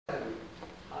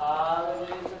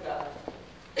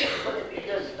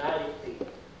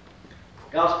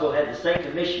gospel had the same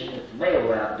commission that the mail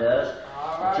route does.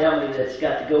 They tell me that it's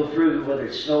got to go through whether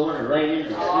it's snowing or raining or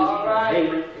sleeting or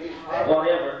hailing or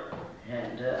whatever.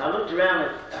 And I looked around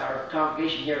at our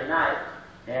congregation here tonight,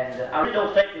 and I really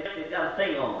don't think they've got a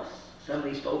thing on us. Some of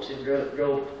these folks have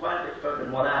drove quite a bit further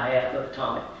than what I have, Brother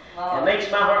Tommy. It makes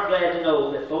my heart glad to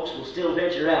know that folks will still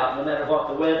venture out no matter what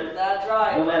the weather,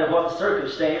 no matter what the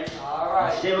circumstance,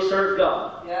 and still serve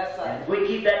God. Yes, sir. And if we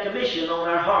keep that commission on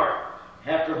our heart,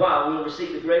 after a while we'll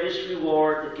receive the greatest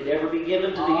reward that could ever be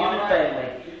given to the human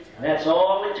family. And that's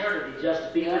all eternity, just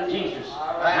to be with Jesus.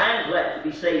 I'm glad to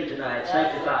be saved tonight,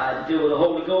 sanctified, and filled with the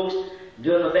Holy Ghost,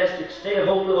 doing my best to stay a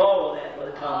hold of all of that,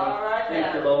 Brother Tommy.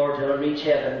 Thank the Lord till I reach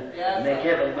heaven and make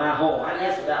heaven my home. I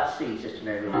guess about C, Sister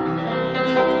Mary.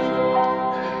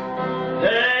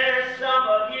 Hey!